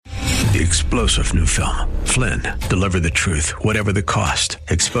The explosive new film, Flynn, deliver the truth, whatever the cost,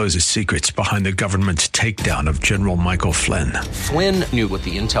 exposes secrets behind the government's takedown of General Michael Flynn. Flynn knew what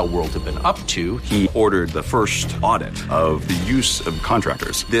the intel world had been up to. He ordered the first audit of the use of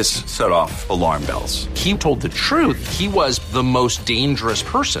contractors. This set off alarm bells. He told the truth. He was the most dangerous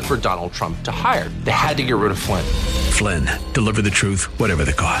person for Donald Trump to hire. They had to get rid of Flynn. Flynn, deliver the truth, whatever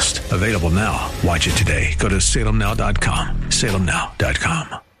the cost. Available now. Watch it today. Go to salemnow.com.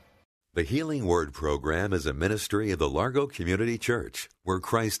 salemnow.com. The Healing Word program is a ministry of the Largo Community Church, where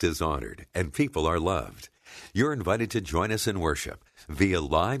Christ is honored and people are loved. You're invited to join us in worship via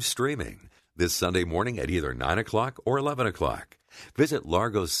live streaming this Sunday morning at either 9 o'clock or 11 o'clock. Visit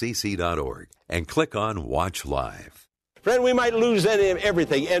largocc.org and click on Watch Live. Friend, we might lose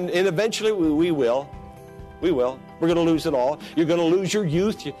everything, and eventually we will. We will. We're going to lose it all. You're going to lose your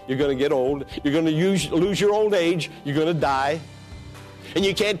youth. You're going to get old. You're going to lose your old age. You're going to die. And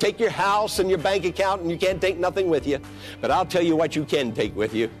you can't take your house and your bank account, and you can't take nothing with you. But I'll tell you what you can take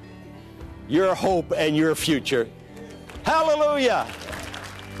with you. Your hope and your future. Hallelujah!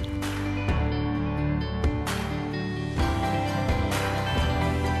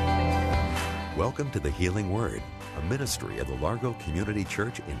 Welcome to the Healing Word, a ministry of the Largo Community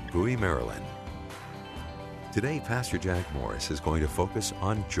Church in Bowie, Maryland. Today, Pastor Jack Morris is going to focus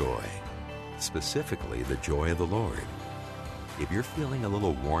on joy, specifically the joy of the Lord. If you're feeling a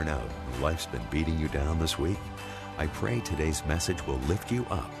little worn out and life's been beating you down this week, I pray today's message will lift you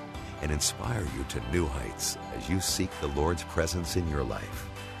up and inspire you to new heights as you seek the Lord's presence in your life.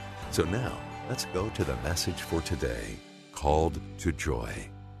 So now, let's go to the message for today, called to joy.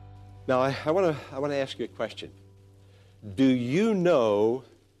 Now, I want to ask you a question. Do you know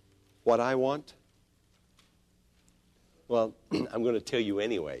what I want? Well, I'm going to tell you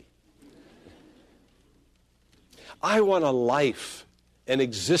anyway. I want a life, an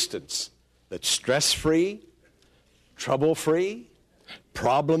existence that's stress-free, trouble-free,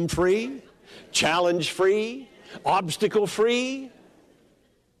 problem-free, challenge-free, obstacle-free.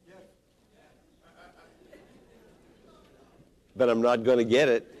 But I'm not going to get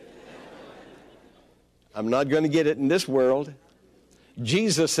it. I'm not going to get it in this world.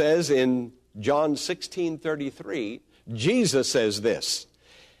 Jesus says in John 16:33, Jesus says this,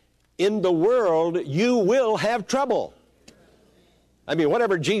 in the world you will have trouble. I mean,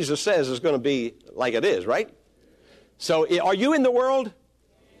 whatever Jesus says is going to be like it is, right? So are you in the world?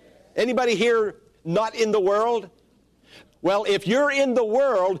 Anybody here not in the world? Well, if you're in the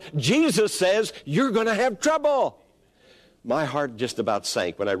world, Jesus says you're going to have trouble. My heart just about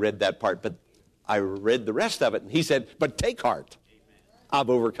sank when I read that part, but I read the rest of it, and he said, but take heart.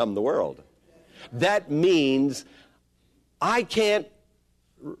 I've overcome the world. That means I can't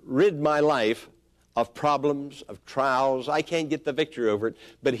rid my life of problems, of trials. I can't get the victory over it.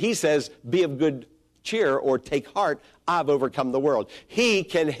 But he says, be of good cheer or take heart. I've overcome the world. He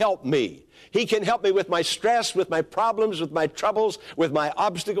can help me. He can help me with my stress, with my problems, with my troubles, with my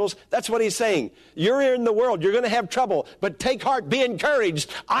obstacles. That's what he's saying. You're in the world. You're going to have trouble. But take heart. Be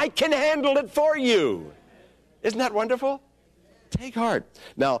encouraged. I can handle it for you. Isn't that wonderful? Take heart.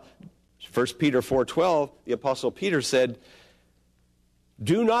 Now, 1 Peter 4:12, the Apostle Peter said,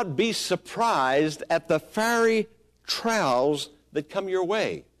 do not be surprised at the fiery trials that come your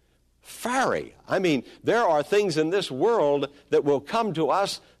way. Fiery. I mean, there are things in this world that will come to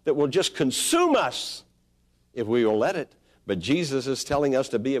us that will just consume us if we will let it. But Jesus is telling us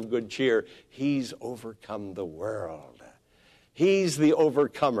to be of good cheer. He's overcome the world. He's the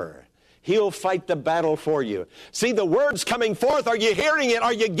overcomer. He'll fight the battle for you. See, the word's coming forth. Are you hearing it?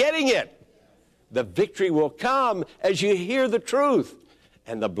 Are you getting it? The victory will come as you hear the truth,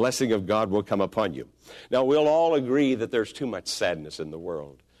 and the blessing of God will come upon you. Now, we'll all agree that there's too much sadness in the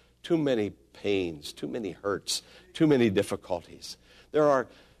world, too many pains, too many hurts, too many difficulties. There are,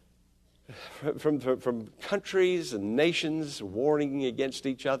 from countries and nations warring against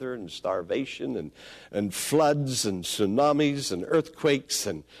each other, and starvation, and floods, and tsunamis, and earthquakes,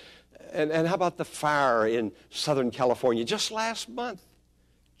 and how about the fire in Southern California just last month?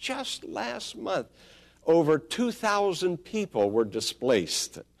 Just last month, over 2,000 people were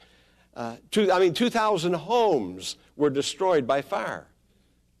displaced. 2,000 homes were destroyed by fire.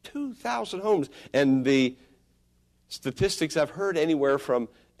 2,000 homes. And the statistics I've heard, anywhere from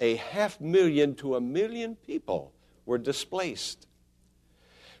 500,000 to 1 million people were displaced.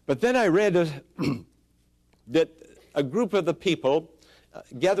 But then I read that a group of the people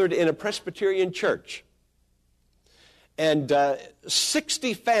gathered in a Presbyterian church. And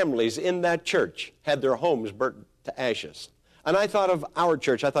 60 families in that church had their homes burnt to ashes. And I thought of our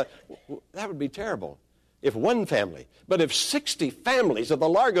church. I thought, that would be terrible. if one family, but if 60 families of the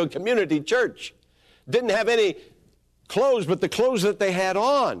Largo Community Church didn't have any clothes but the clothes that they had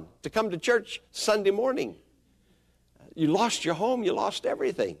on to come to church Sunday morning, you lost your home, you lost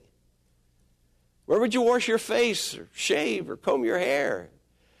everything. Where would you wash your face or shave or comb your hair?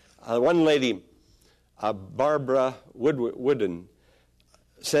 One lady, Barbara Wooden,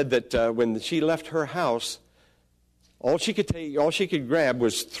 said that when she left her house, all she could grab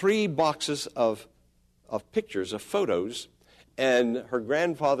was 3 boxes of pictures, of photos, and her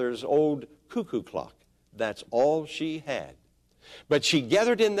grandfather's old cuckoo clock. That's all she had. But she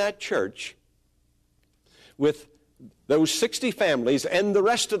gathered in that church with those 60 families and the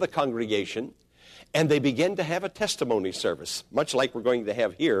rest of the congregation, and they began to have a testimony service, much like we're going to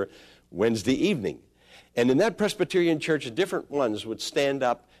have here Wednesday evening. And in that Presbyterian church, different ones would stand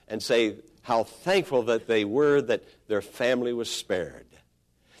up and say how thankful that they were that their family was spared.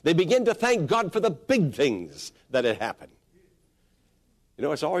 They began to thank God for the big things that had happened. You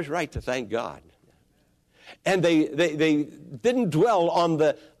know, it's always right to thank God. And they didn't dwell on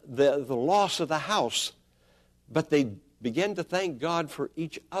the loss of the house, but they began to thank God for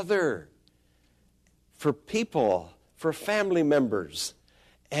each other, for people, for family members,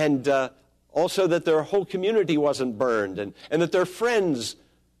 and also that their whole community wasn't burned, and that their friends,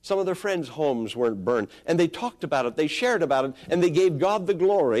 some of their friends' homes weren't burned. And they talked about it, they shared about it, and they gave God the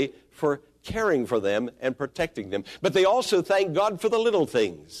glory for caring for them and protecting them. But they also thanked God for the little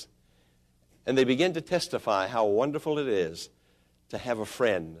things. And they began to testify how wonderful it is to have a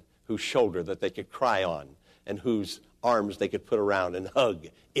friend whose shoulder that they could cry on and whose arms they could put around and hug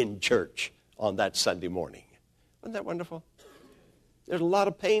in church on that Sunday morning. Isn't that wonderful? There's a lot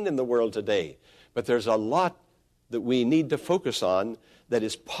of pain in the world today, but there's a lot that we need to focus on that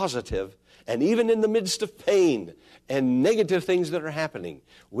is positive. And even in the midst of pain and negative things that are happening,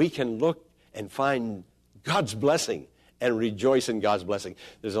 we can look and find God's blessing and rejoice in God's blessing.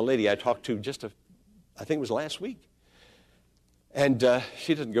 There's a lady I talked to I think it was last week. And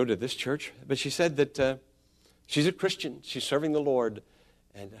she doesn't go to this church, but she said that she's a Christian. She's serving the Lord,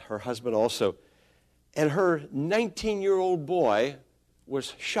 and her husband also. And her 19-year-old boy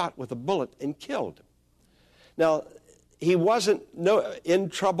was shot with a bullet and killed. Now, he wasn't in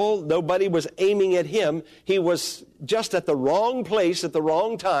trouble. Nobody was aiming at him. He was just at the wrong place at the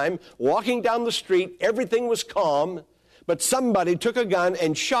wrong time, walking down the street. Everything was calm, but somebody took a gun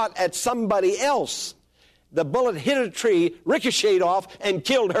and shot at somebody else. The bullet hit a tree, ricocheted off, and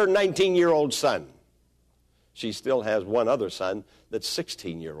killed her 19-year-old son. She still has one other son that's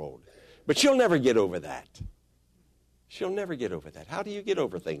 16-year-old. But she'll never get over that. She'll never get over that. How do you get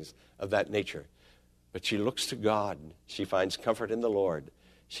over things of that nature? But she looks to God. She finds comfort in the Lord.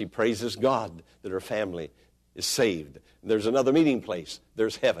 She praises God that her family is saved. There's another meeting place.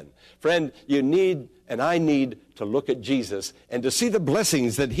 There's heaven. Friend, you need and I need to look at Jesus and to see the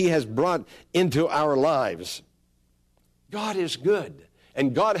blessings that he has brought into our lives. God is good,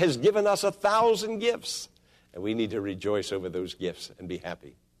 and God has given us 1,000 gifts, and we need to rejoice over those gifts and be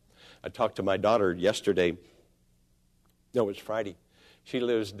happy. I talked to my daughter yesterday. No, it was Friday. She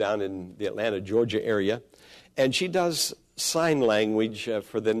lives down in the Atlanta, Georgia area, and she does sign language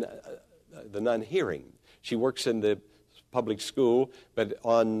for the non-hearing. She works in the public school, but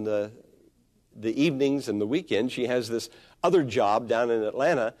on the evenings and the weekends, she has this other job down in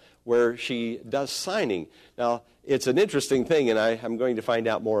Atlanta where she does signing. Now, it's an interesting thing, and I'm going to find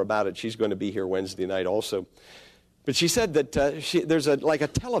out more about it. She's going to be here Wednesday night also. But she said that there's like a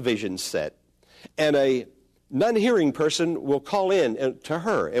television set, and a non-hearing person will call in to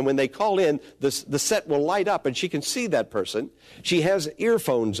her, and when they call in, the set will light up, and she can see that person. She has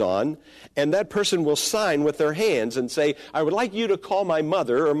earphones on, and that person will sign with their hands and say, I would like you to call my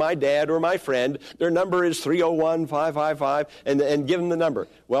mother or my dad or my friend. Their number is 301-555, and give them the number.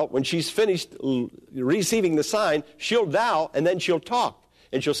 Well, when she's finished receiving the sign, she'll dial, and then she'll talk.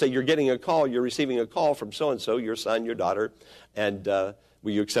 And she'll say, you're getting a call, you're receiving a call from so-and-so, your son, your daughter, and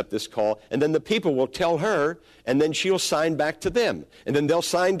will you accept this call? And then the people will tell her, and then she'll sign back to them. And then they'll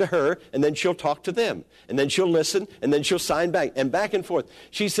sign to her, and then she'll talk to them. And then she'll listen, and then she'll sign back, and back and forth.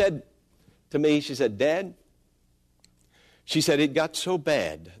 She said to me, she said, Dad, she said, it got so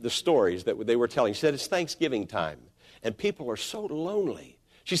bad, the stories that they were telling. She said, it's Thanksgiving time, and people are so lonely.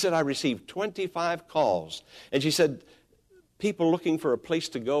 She said, I received 25 calls. And she said, people looking for a place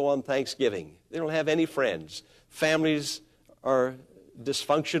to go on Thanksgiving. They don't have any friends. Families are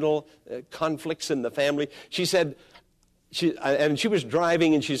dysfunctional, conflicts in the family. She said, she was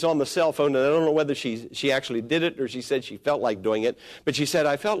driving and she's on the cell phone, and I don't know whether she actually did it or she said she felt like doing it, but she said,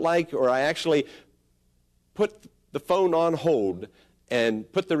 I felt like, or I actually put the phone on hold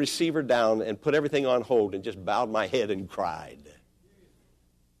and put the receiver down and put everything on hold and just bowed my head and cried.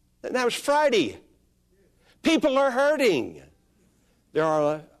 And that was Friday. People are hurting. There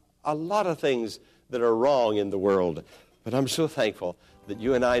are a lot of things that are wrong in the world, but I'm so thankful that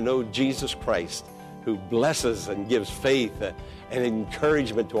you and I know Jesus Christ, who blesses and gives faith and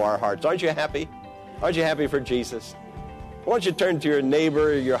encouragement to our hearts. Aren't you happy? Aren't you happy for Jesus? Why don't you turn to your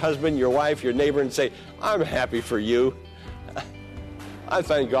neighbor, your husband, your wife, your neighbor, and say, I'm happy for you. I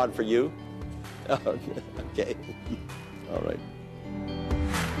thank God for you. Okay. All right.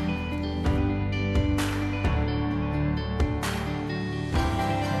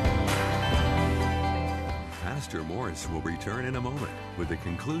 Pastor Morris will return in a moment with the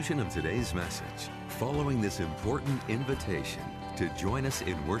conclusion of today's message, following this important invitation to join us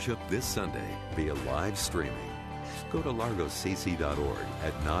in worship this Sunday via live streaming. Go to largocc.org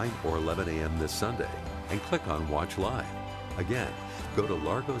at 9 or 11 a.m. this Sunday and click on Watch Live. Again, go to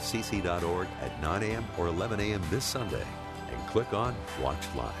largocc.org at 9 a.m. or 11 a.m. this Sunday and click on Watch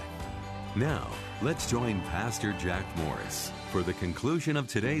Live. Now, let's join Pastor Jack Morris for the conclusion of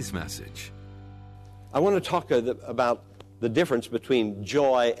today's message. I want to talk about the difference between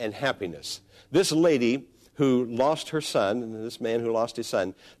joy and happiness. This lady who lost her son, and this man who lost his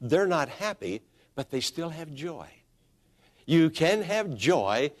son, they're not happy, but they still have joy. You can have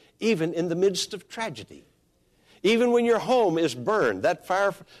joy even in the midst of tragedy. Even when your home is burned. That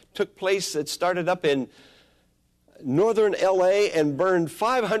fire took place, it started up in northern L.A. and burned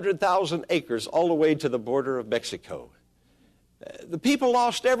 500,000 acres all the way to the border of Mexico. The people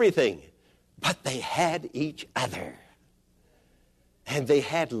lost everything, but they had each other. And they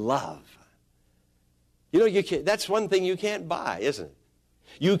had love. You know, that's one thing you can't buy, isn't it?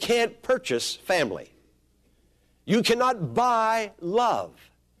 You can't purchase family. You cannot buy love.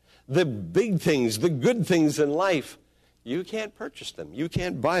 The big things, the good things in life, you can't purchase them. You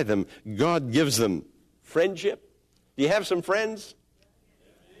can't buy them. God gives them. Friendship. Do you have some friends?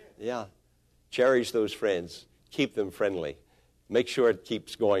 Yeah. Cherish those friends. Keep them friendly. Make sure it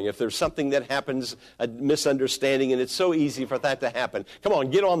keeps going. If there's something that happens, a misunderstanding, and it's so easy for that to happen, come on,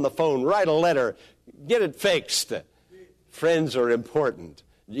 get on the phone, write a letter, get it fixed. Friends are important.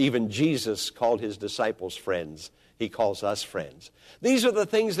 Even Jesus called his disciples friends. He calls us friends. These are the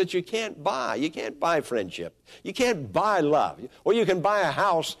things that you can't buy. You can't buy friendship. You can't buy love. Well, you can buy a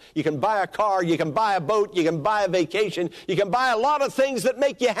house. You can buy a car. You can buy a boat. You can buy a vacation. You can buy a lot of things that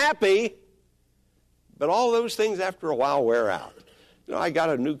make you happy. But all those things after a while wear out. You know, I got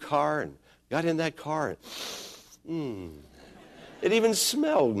a new car and got in that car and it even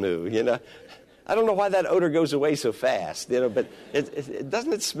smelled new, you know. I don't know why that odor goes away so fast, you know, but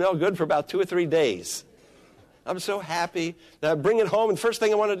doesn't it smell good for about 2 or 3 days? I'm so happy that I bring it home, and first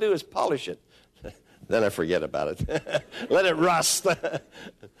thing I want to do is polish it. Then I forget about it. Let it rust.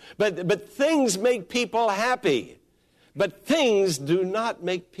 But things make people happy. But things do not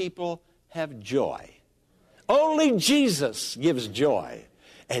make people have joy. Only Jesus gives joy,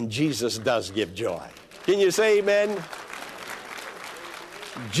 and Jesus does give joy. Can you say amen?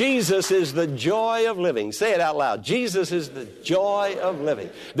 Jesus is the joy of living. Say it out loud. Jesus is the joy of living.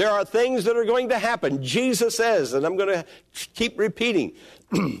 There are things that are going to happen. Jesus says, and I'm going to keep repeating,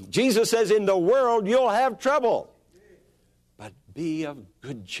 Jesus says, in the world you'll have trouble. But be of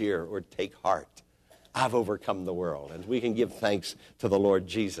good cheer or take heart. I've overcome the world. And we can give thanks to the Lord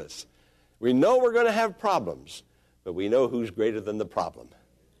Jesus. We know we're going to have problems, but we know who's greater than the problem.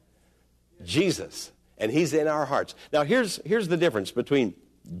 Jesus. And he's in our hearts. Now, here's the difference between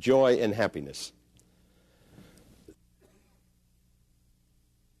joy and happiness.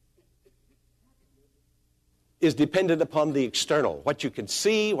 Is dependent upon the external. What you can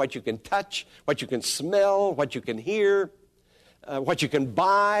see, what you can touch, what you can smell, what you can hear, what you can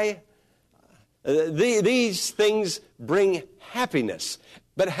buy. These things bring happiness.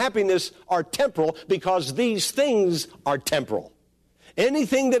 But happiness are temporal because these things are temporal.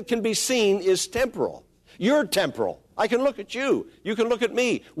 Anything that can be seen is temporal. You're temporal. I can look at you. You can look at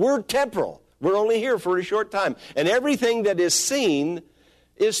me. We're temporal. We're only here for a short time. And everything that is seen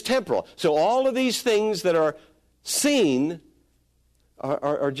is temporal. So all of these things that are seen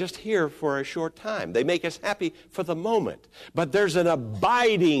are just here for a short time. They make us happy for the moment. But there's an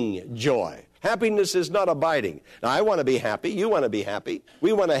abiding joy. Happiness is not abiding. Now, I want to be happy. You want to be happy.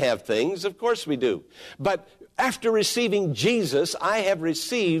 We want to have things. Of course we do. But after receiving Jesus, I have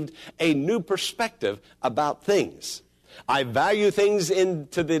received a new perspective about things. I value things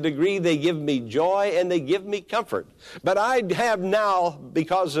to the degree they give me joy and they give me comfort. But I have now,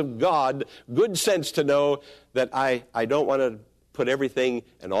 because of God, good sense to know that I don't want to put everything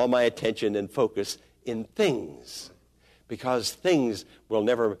and all my attention and focus in things. because things will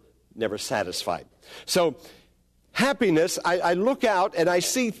never satisfy. So happiness, I look out and I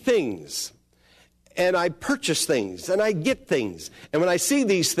see things, and I purchase things, and I get things. And when I see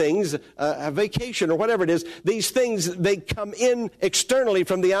these things, a vacation or whatever it is, these things, they come in externally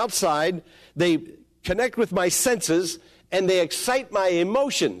from the outside. They connect with my senses, and they excite my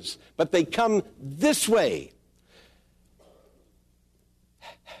emotions. But they come this way.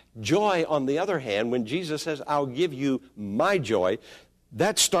 Joy, on the other hand, when Jesus says, I'll give you my joy,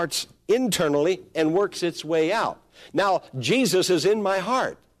 that starts internally and works its way out. Now, Jesus is in my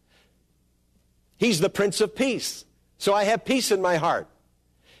heart. He's the Prince of Peace. So I have peace in my heart.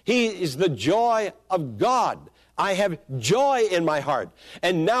 He is the joy of God. I have joy in my heart.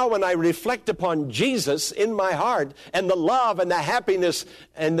 And now when I reflect upon Jesus in my heart and the love and the happiness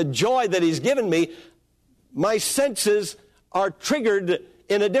and the joy that He's given me, my senses are triggered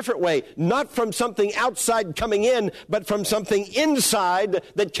in a different way. Not from something outside coming in, but from something inside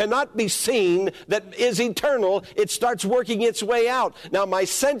that cannot be seen, that is eternal. It starts working its way out. Now my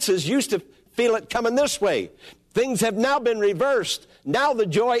senses used to feel it coming this way. Things have now been reversed. Now the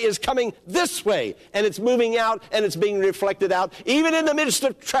joy is coming this way, and it's moving out, and it's being reflected out. Even in the midst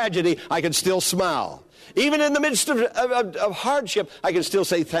of tragedy, I can still smile. Even in the midst of hardship, I can still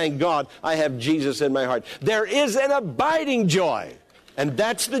say, thank God, I have Jesus in my heart. There is an abiding joy, and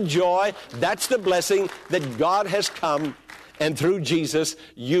that's the joy, that's the blessing that God has come, and through Jesus,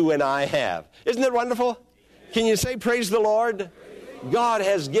 you and I have. Isn't it wonderful? Can you say, praise the Lord? God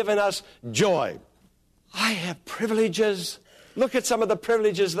has given us joy. I have privileges. Look at some of the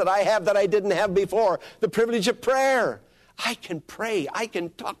privileges that I have that I didn't have before. The privilege of prayer. I can pray. I can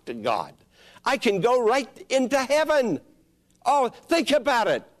talk to God. I can go right into heaven. Oh, think about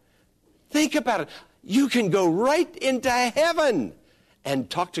it. Think about it. You can go right into heaven and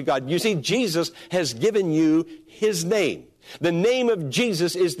talk to God. You see, Jesus has given you His name. The name of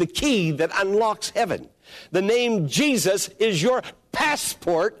Jesus is the key that unlocks heaven. The name Jesus is your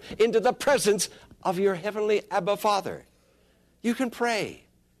passport into the presence of your heavenly Abba Father. You can pray.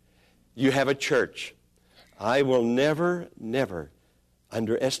 You have a church. I will never, never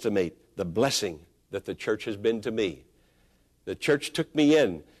underestimate the blessing that the church has been to me. The church took me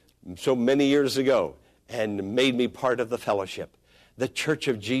in so many years ago and made me part of the fellowship. The Church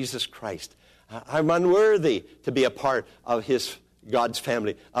of Jesus Christ. I'm unworthy to be a part of God's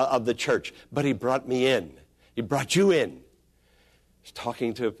family, of the church. But He brought me in. He brought you in. I was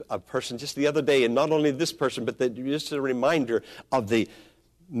talking to a person just the other day, and not only this person, but just a reminder of the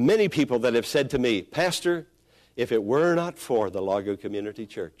many people that have said to me, Pastor, if it were not for the Largo Community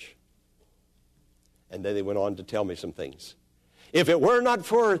Church. And then they went on to tell me some things. If it were not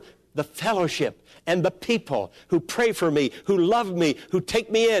for the fellowship and the people who pray for me, who love me, who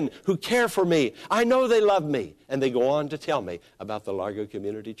take me in, who care for me, I know they love me. And they go on to tell me about the Largo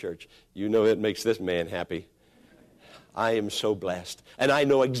Community Church. You know it makes this man happy. I am so blessed. And I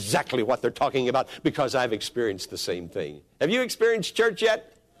know exactly what they're talking about because I've experienced the same thing. Have you experienced church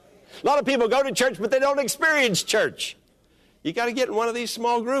yet? A lot of people go to church, but they don't experience church. You got to get in one of these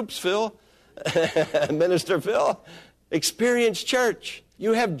small groups, Phil. Minister Phil. Experience church.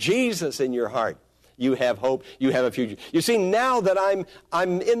 You have Jesus in your heart. You have hope. You have a future. You see, now that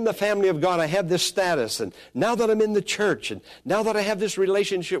I'm in the family of God, I have this status. And now that I'm in the church, and now that I have this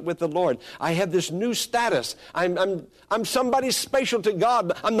relationship with the Lord, I have this new status. I'm somebody special to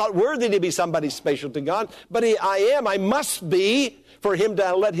God. I'm not worthy to be somebody special to God, but I am. I must be for Him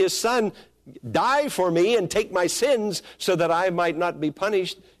to let His Son die for me and take my sins so that I might not be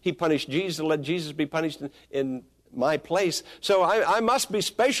punished. He punished Jesus, let Jesus be punished in my place. So I must be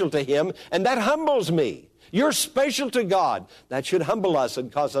special to Him, and that humbles me. You're special to God. That should humble us and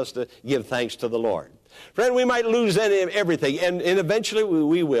cause us to give thanks to the Lord. Friend, we might lose everything, and eventually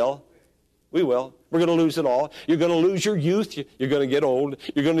we will. We will. We're going to lose it all. You're going to lose your youth. You're going to get old.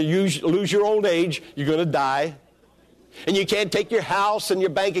 You're going to lose your old age. You're going to die. And you can't take your house and your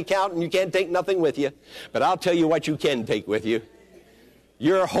bank account, and you can't take nothing with you. But I'll tell you what you can take with you.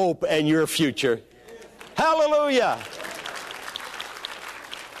 Your hope and your future. Hallelujah.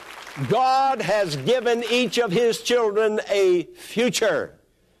 God has given each of His children a future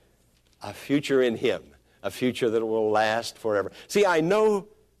in Him, a future that will last forever. See, I know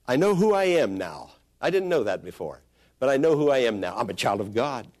who I am now. I didn't know that before, but I know who I am now. I'm a child of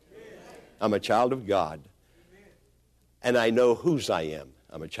God. I'm a child of God. And I know whose I am.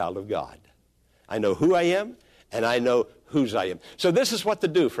 I'm a child of God. I know who I am, and I know whose I am. So this is what to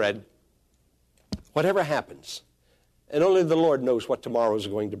do, Fred. Whatever happens, and only the Lord knows what tomorrow is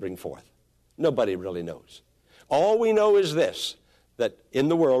going to bring forth. Nobody really knows. All we know is this, that in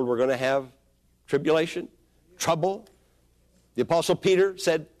the world we're going to have tribulation, trouble, The Apostle Peter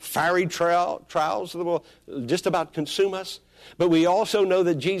said fiery trials will just about consume us. But we also know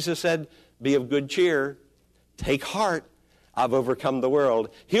that Jesus said, be of good cheer, take heart, I've overcome the world.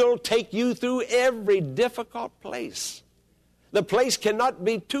 He'll take you through every difficult place. The place cannot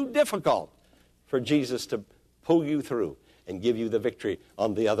be too difficult for Jesus to pull you through and give you the victory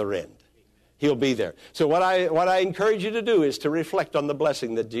on the other end. He'll be there. So what I encourage you to do is to reflect on the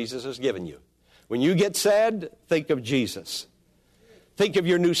blessing that Jesus has given you. When you get sad, think of Jesus. Think of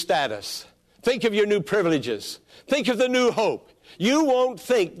your new status. Think of your new privileges. Think of the new hope. You won't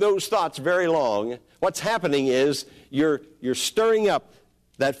think those thoughts very long. What's happening is you're stirring up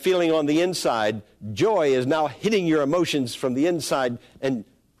that feeling on the inside. Joy is now hitting your emotions from the inside and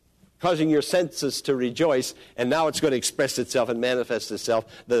causing your senses to rejoice, and now it's going to express itself and manifest itself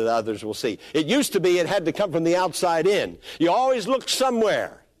that others will see. It used to be it had to come from the outside in. You always look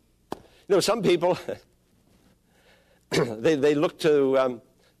somewhere. You know, some people, they look to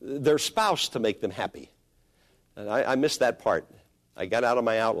their spouse to make them happy. And I missed that part. I got out of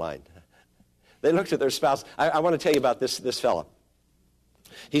my outline. They looked at their spouse. I want to tell you about this fellow.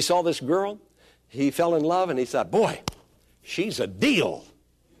 He saw this girl. He fell in love, and he thought, boy, she's a deal.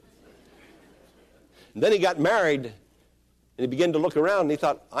 And then he got married, and he began to look around, and he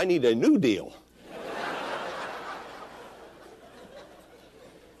thought, I need a new deal.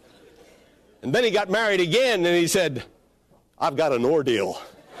 And then he got married again, and he said, I've got an ordeal.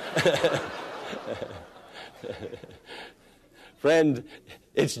 Friend,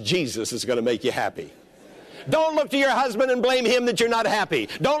 it's Jesus that's going to make you happy. Don't look to your husband and blame him that you're not happy.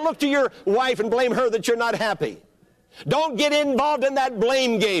 Don't look to your wife and blame her that you're not happy. Don't get involved in that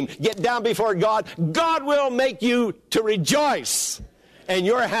blame game. Get down before God. God will make you to rejoice. And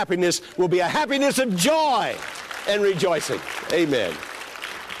your happiness will be a happiness of joy and rejoicing. Amen.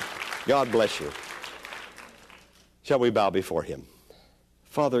 God bless you. Shall we bow before him?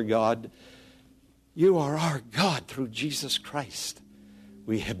 Father God, you are our God through Jesus Christ.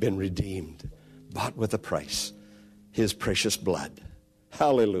 We have been redeemed, bought with a price, his precious blood.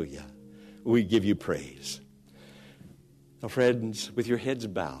 Hallelujah. We give you praise. Now, friends, with your heads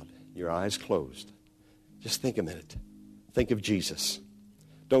bowed, your eyes closed, just think a minute. Think of Jesus.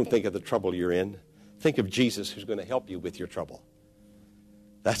 Don't think of the trouble you're in. Think of Jesus who's going to help you with your trouble.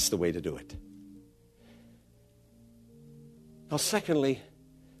 That's the way to do it. Now, secondly,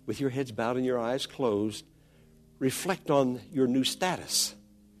 with your heads bowed and your eyes closed, reflect on your new status.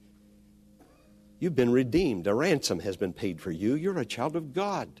 You've been redeemed. A ransom has been paid for you. You're a child of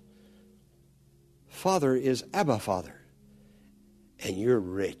God. Father is Abba Father. And you're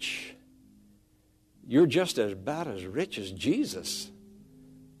rich. You're just about as rich as Jesus.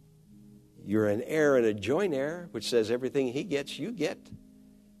 You're an heir and a joint heir, which says everything he gets, you get.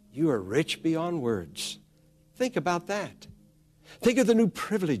 You are rich beyond words. Think about that. Think of the new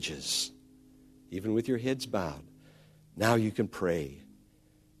privileges, even with your heads bowed. Now you can pray.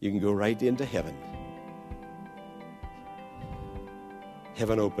 You can go right into heaven.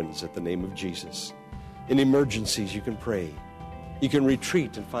 Heaven opens at the name of Jesus. In emergencies, you can pray. You can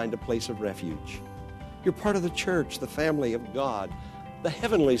retreat and find a place of refuge. You're part of the church, the family of God, the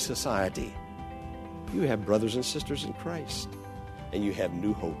heavenly society. You have brothers and sisters in Christ, and you have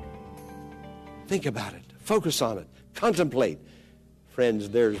new hope. Think about it. Focus on it. Contemplate. Friends,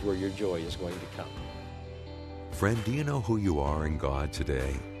 there's where your joy is going to come. Friend, do you know who you are in God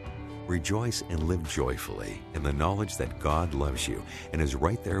today? Rejoice and live joyfully in the knowledge that God loves you and is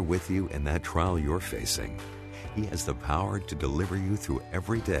right there with you in that trial you're facing. He has the power to deliver you through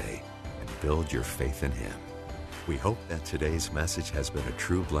every day and build your faith in Him. We hope that today's message has been a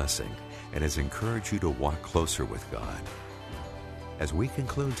true blessing and has encouraged you to walk closer with God. As we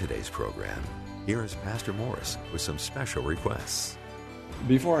conclude today's program, here is Pastor Morris with some special requests.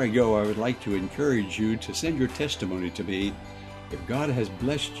 Before I go, I would like to encourage you to send your testimony to me. If God has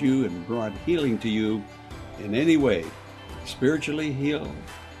blessed you and brought healing to you in any way, spiritually healed,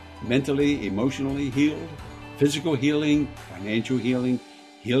 mentally, emotionally healed, physical healing, financial healing,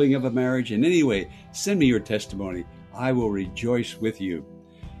 healing of a marriage, in any way, send me your testimony. I will rejoice with you.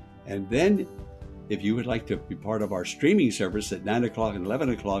 And then, if you would like to be part of our streaming service at 9 o'clock and 11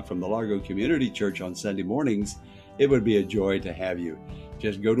 o'clock from the Largo Community Church on Sunday mornings, it would be a joy to have you.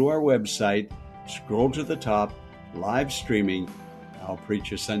 Just go to our website, scroll to the top, live streaming. I'll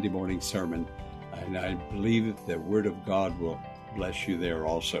preach a Sunday morning sermon, and I believe the Word of God will bless you there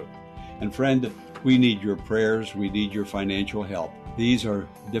also. And friend, we need your prayers. We need your financial help. These are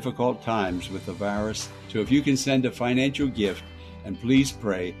difficult times with the virus, so if you can send a financial gift, and please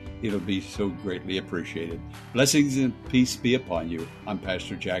pray, it'll be so greatly appreciated. Blessings and peace be upon you. I'm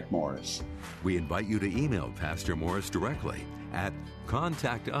Pastor Jack Morris. We invite you to email Pastor Morris directly at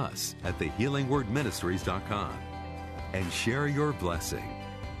contactus@thehealingwordministries.com and share your blessing.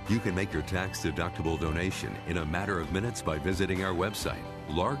 You can make your tax-deductible donation in a matter of minutes by visiting our website,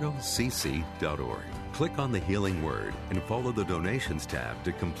 largocc.org. Click on the Healing Word and follow the Donations tab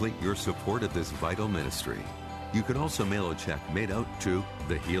to complete your support of this vital ministry. You can also mail a check made out to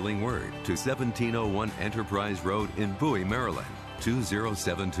The Healing Word to 1701 Enterprise Road in Bowie, Maryland,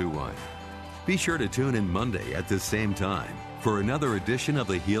 20721. Be sure to tune in Monday at the same time for another edition of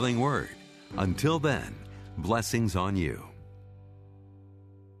The Healing Word. Until then, blessings on you.